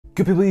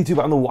Good people of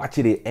YouTube, I'm the Watch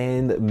Idiot,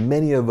 and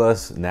many of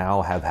us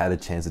now have had a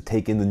chance to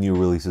take in the new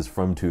releases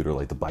from Tudor,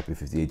 like the Black Bay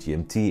 58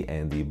 GMT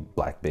and the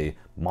Black Bay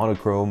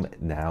Monochrome,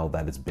 now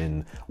that it's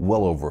been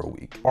well over a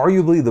week.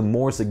 Arguably, the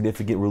more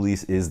significant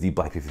release is the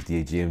Black Bay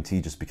 58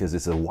 GMT, just because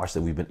it's a watch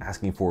that we've been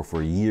asking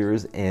for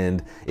years,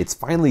 and it's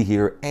finally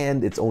here,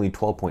 and it's only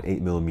 12.8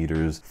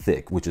 millimeters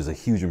thick, which is a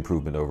huge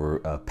improvement over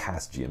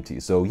past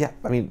GMT. So yeah,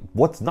 I mean,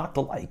 what's not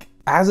to like?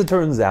 As it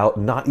turns out,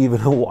 not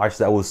even a watch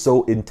that was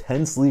so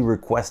intensely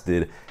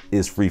requested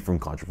is free from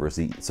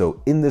controversy.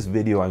 So in this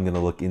video, I'm gonna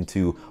look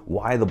into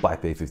why the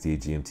Black Bay 58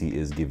 GMT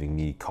is giving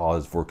me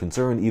cause for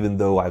concern, even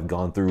though I've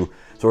gone through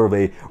sort of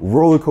a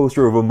roller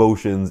coaster of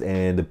emotions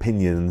and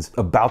opinions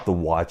about the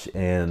watch.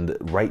 And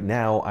right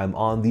now I'm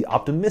on the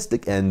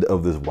optimistic end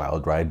of this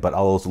wild ride, but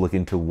I'll also look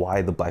into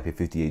why the Black Bay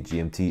 58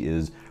 GMT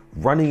is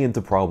running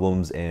into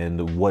problems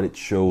and what it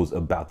shows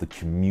about the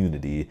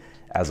community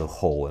as a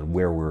whole and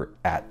where we're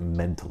at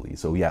mentally.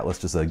 So yeah, let's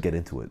just get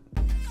into it.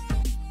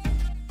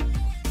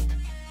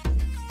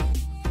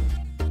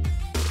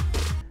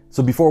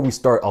 So before we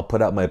start, I'll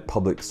put out my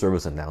public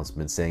service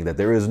announcement saying that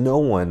there is no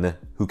one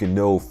who can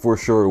know for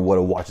sure what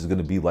a watch is going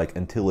to be like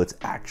until it's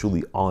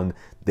actually on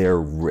their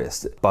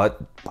wrist.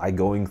 But by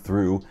going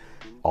through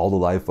all the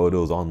live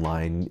photos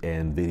online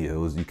and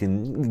videos, you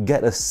can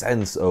get a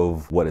sense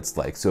of what it's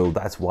like. So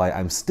that's why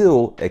I'm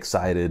still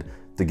excited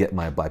to get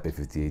my Black Bay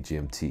 58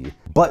 GMT.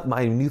 But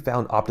my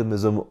newfound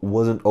optimism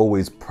wasn't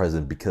always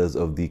present because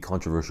of the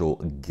controversial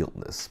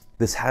giltness.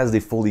 This has the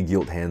fully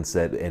gilt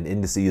handset and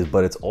indices,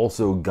 but it's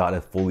also got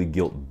a fully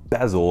gilt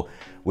bezel,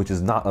 which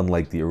is not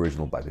unlike the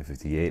original Black Bay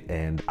 58.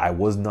 And I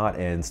was not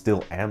and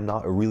still am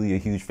not really a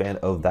huge fan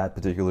of that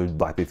particular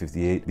Black Bay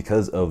 58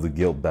 because of the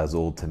gilt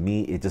bezel. To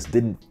me, it just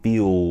didn't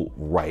feel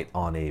right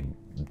on a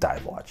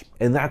dive watch.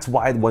 And that's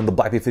why when the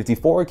Black Bay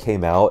 54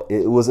 came out,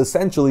 it was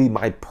essentially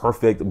my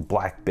perfect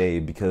Black Bay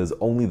because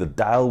only the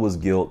dial was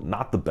gilt,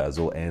 not the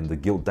bezel, and the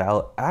gilt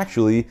dial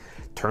actually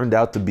turned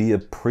out to be a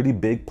pretty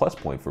big plus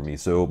point for me.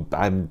 So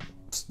I'm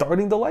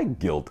starting to like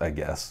gilt, I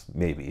guess,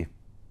 maybe.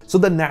 So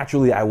then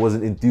naturally I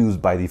wasn't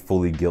enthused by the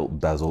fully gilt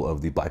bezel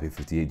of the Black Bay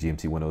 58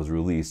 GMT when it was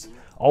released.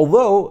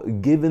 Although,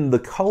 given the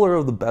color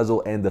of the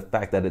bezel and the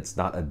fact that it's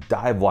not a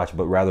dive watch,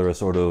 but rather a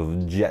sort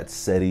of jet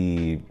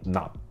set-y,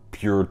 not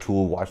pure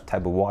tool watch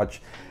type of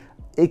watch,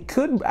 it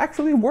could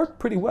actually work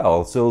pretty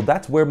well. So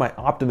that's where my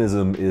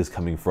optimism is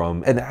coming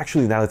from. And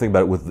actually, now that I think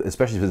about it, with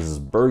especially if this is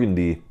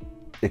burgundy,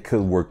 it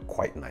could work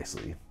quite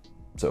nicely.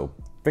 So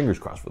fingers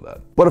crossed for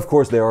that. But of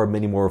course, there are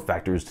many more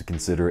factors to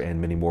consider and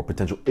many more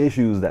potential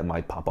issues that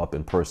might pop up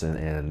in person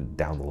and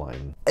down the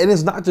line. And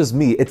it's not just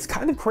me. It's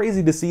kind of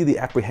crazy to see the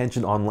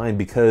apprehension online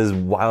because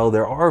while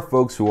there are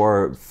folks who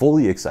are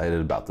fully excited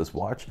about this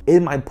watch,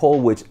 in my poll,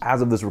 which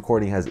as of this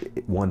recording has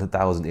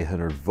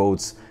 1,800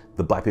 votes,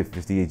 the Black Bay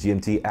 58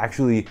 GMT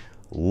actually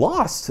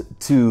lost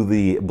to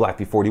the Black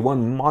Bay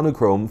 41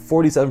 Monochrome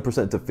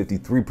 47% to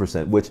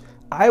 53%, which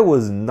I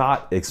was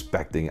not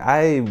expecting.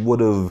 I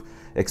would have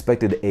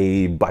expected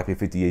a Black Bay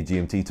 58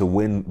 GMT to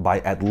win by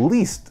at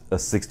least a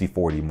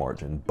 60-40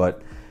 margin,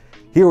 but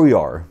here we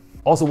are.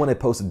 Also, when I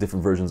posted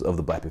different versions of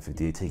the Black Bay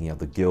 58, taking out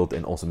the gilt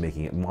and also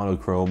making it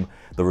monochrome,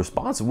 the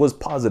response was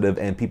positive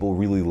and people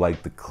really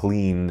liked the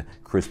clean,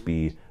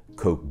 crispy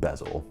Coke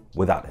bezel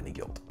without any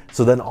gilt.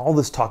 So then all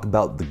this talk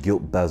about the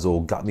gilt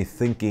bezel got me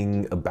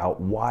thinking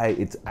about why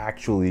it's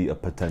actually a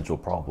potential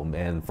problem.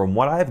 And from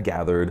what I've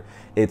gathered,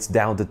 it's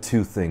down to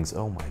two things.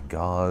 Oh my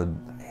God,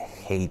 I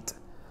hate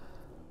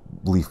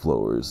leaf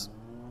blowers.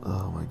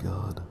 Oh my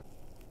God.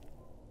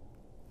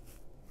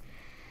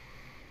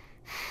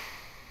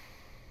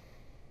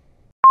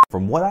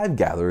 From what I've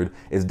gathered,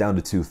 it's down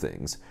to two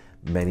things.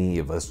 Many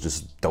of us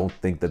just don't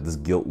think that this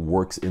gilt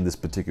works in this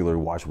particular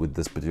watch with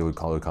this particular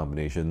color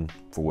combination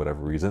for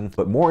whatever reason.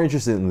 But more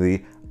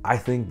interestingly, I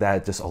think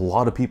that just a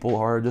lot of people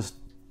are just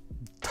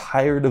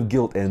tired of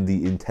gilt and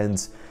the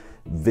intense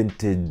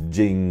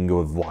vintaging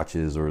of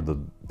watches, or the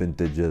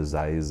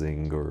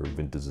vintageizing or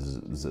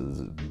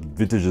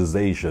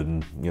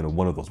vintageization, you know,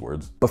 one of those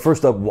words. But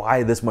first up,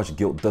 why this much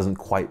gilt doesn't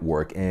quite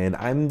work. And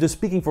I'm just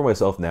speaking for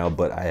myself now,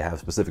 but I have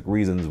specific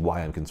reasons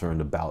why I'm concerned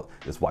about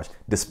this watch,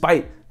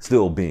 despite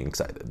still being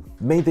excited.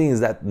 The main thing is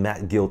that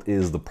matte gilt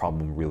is the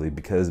problem really,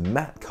 because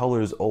matte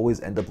colors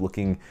always end up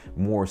looking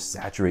more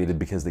saturated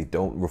because they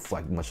don't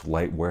reflect much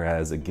light,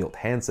 whereas a gilt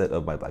handset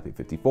of my Black Bay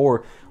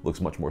 54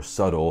 looks much more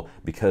subtle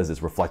because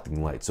it's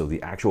reflecting light. So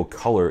the actual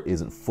color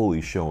isn't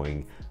fully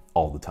showing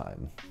all the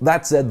time.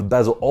 That said, the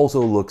bezel also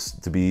looks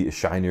to be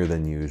shinier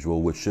than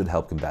usual, which should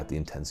help combat the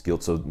intense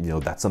gilt. So, you know,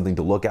 that's something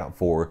to look out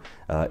for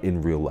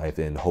in real life,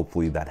 and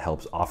hopefully that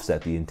helps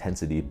offset the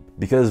intensity.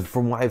 Because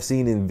from what I've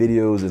seen in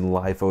videos and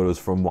live photos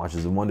from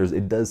Watches and Wonders,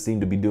 it does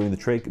seem to be doing the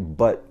trick,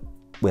 but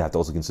we have to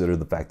also consider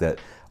the fact that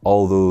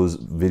all those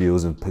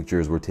videos and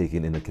pictures were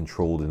taken in a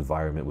controlled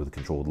environment with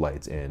controlled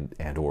lights and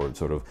or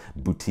sort of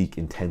boutique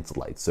intense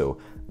lights, so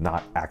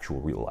not actual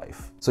real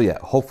life. So yeah,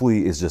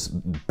 hopefully it's just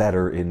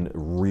better in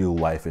real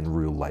life, in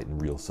real light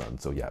and real sun.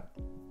 So yeah,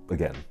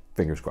 again,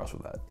 fingers crossed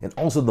for that. And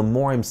also, the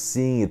more I'm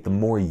seeing it, the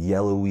more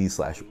yellowy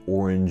slash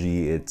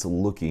orangey it's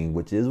looking,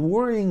 which is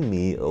worrying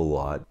me a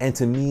lot. And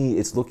to me,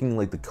 it's looking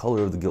like the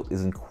color of the gilt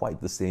isn't quite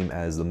the same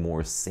as the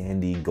more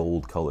sandy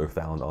gold color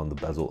found on the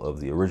bezel of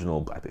the original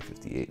Black Bay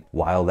 58.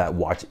 While that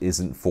watch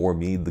isn't for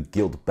me, the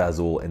gilt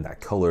bezel and that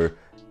color,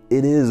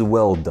 it is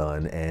well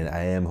done, and I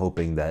am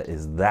hoping that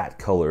is that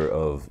color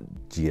of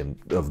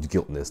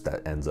giltness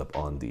that ends up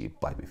on the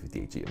Black Bay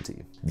 58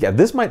 GMT. Yeah,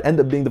 this might end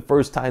up being the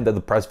first time that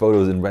the press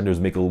photos and renders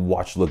make a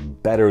watch look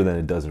better than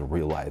it does in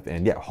real life.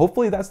 And yeah,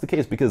 hopefully that's the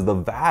case, because the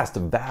vast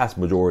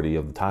majority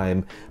of the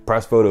time,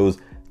 press photos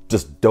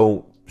just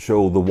don't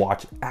show the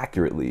watch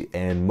accurately,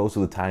 and most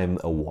of the time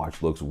a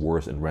watch looks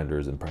worse in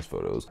renders and press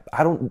photos.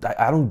 I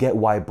don't get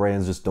why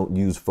brands just don't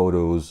use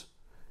photos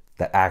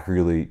that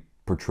accurately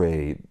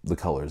portray the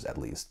colors. At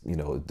least, you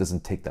know, it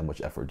doesn't take that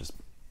much effort. Just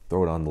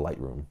throw it on the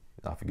Lightroom,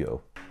 off you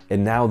go.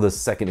 And now the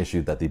second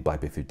issue that the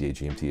Black Bay 58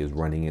 GMT is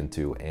running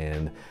into,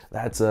 and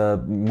that's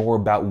more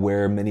about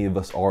where many of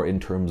us are in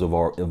terms of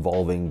our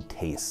evolving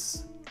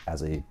tastes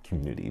as a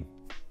community,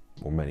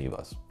 or many of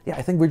us. Yeah,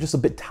 I think we're just a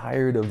bit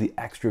tired of the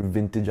extra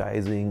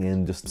vintageizing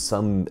and just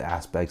some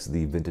aspects of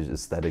the vintage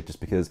aesthetic, just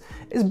because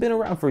it's been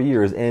around for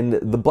years. And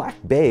the Black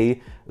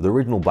Bay, the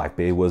original Black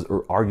Bay, was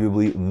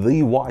arguably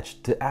the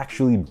watch to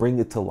actually bring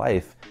it to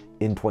life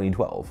in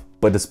 2012.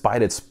 But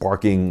despite it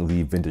sparking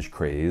the vintage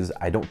craze,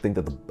 I don't think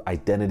that the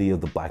identity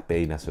of the Black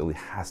Bay necessarily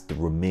has to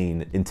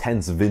remain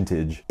intense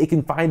vintage. It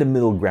can find a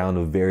middle ground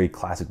of very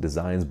classic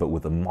designs, but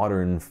with a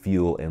modern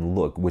feel and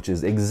look, which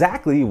is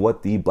exactly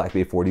what the Black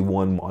Bay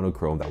 41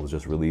 monochrome that was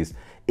just released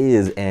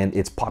is, and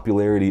its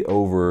popularity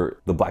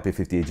over the Black Bay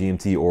 58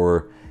 GMT,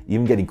 or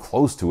even getting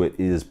close to it,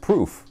 is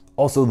proof.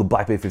 Also, the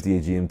Black Bay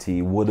 58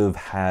 GMT would have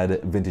had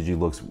vintagey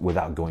looks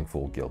without going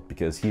full gilt,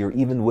 because here,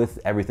 even with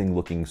everything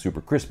looking super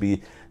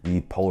crispy,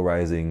 the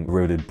polarizing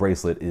riveted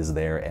bracelet is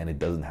there, and it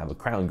doesn't have a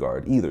crown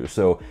guard either.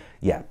 So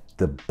yeah,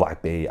 the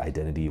Black Bay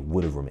identity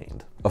would have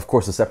remained. Of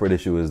course, a separate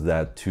issue is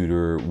that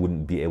Tudor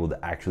wouldn't be able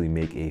to actually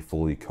make a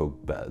fully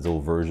Coke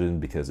bezel version,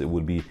 because it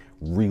would be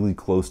really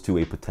close to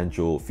a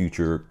potential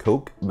future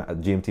Coke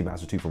GMT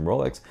Master 2 from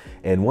Rolex.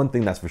 And one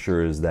thing that's for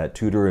sure is that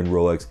Tudor and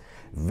Rolex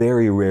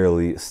very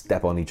rarely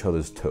step on each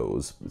other's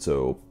toes.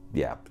 So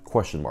yeah,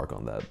 question mark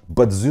on that.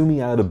 But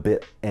zooming out a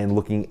bit and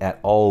looking at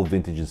all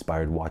vintage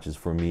inspired watches,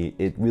 for me,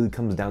 it really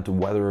comes down to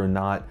whether or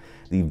not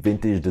the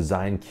vintage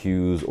design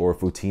cues or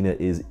Fotina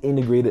is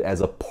integrated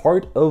as a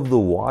part of the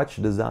watch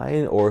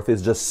design, or if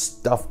it's just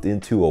stuffed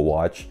into a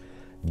watch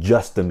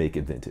just to make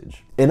it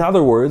vintage. In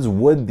other words,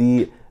 would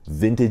the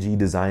vintagey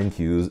design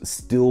cues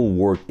still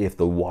work if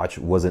the watch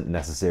wasn't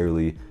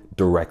necessarily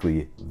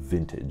directly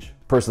vintage?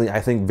 Personally,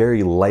 I think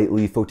very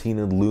lightly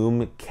Fotina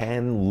lume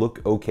can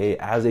look okay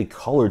as a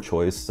color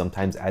choice.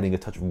 Sometimes adding a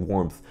touch of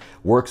warmth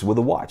works with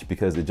a watch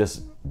because it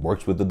just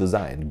works with the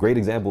design. Great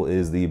example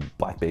is the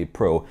Black Bay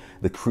Pro.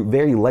 The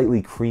very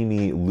lightly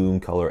creamy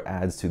lume color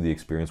adds to the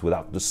experience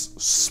without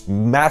just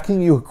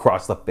smacking you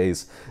across the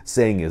face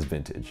saying it's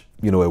vintage.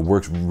 You know, it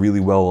works really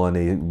well on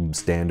a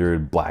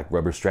standard black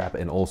rubber strap,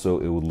 and also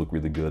it would look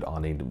really good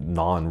on a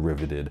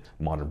non-riveted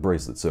modern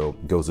bracelet. So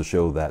it goes to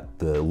show that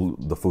the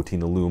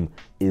Fotina lume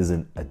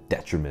isn't a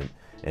detriment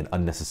and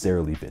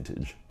unnecessarily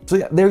vintage. So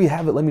yeah, there you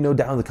have it. Let me know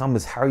down in the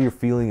comments how you're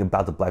feeling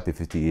about the Black Bay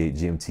 58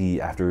 GMT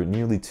after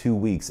nearly 2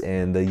 weeks.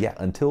 And yeah,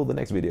 until the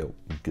next video,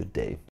 good day.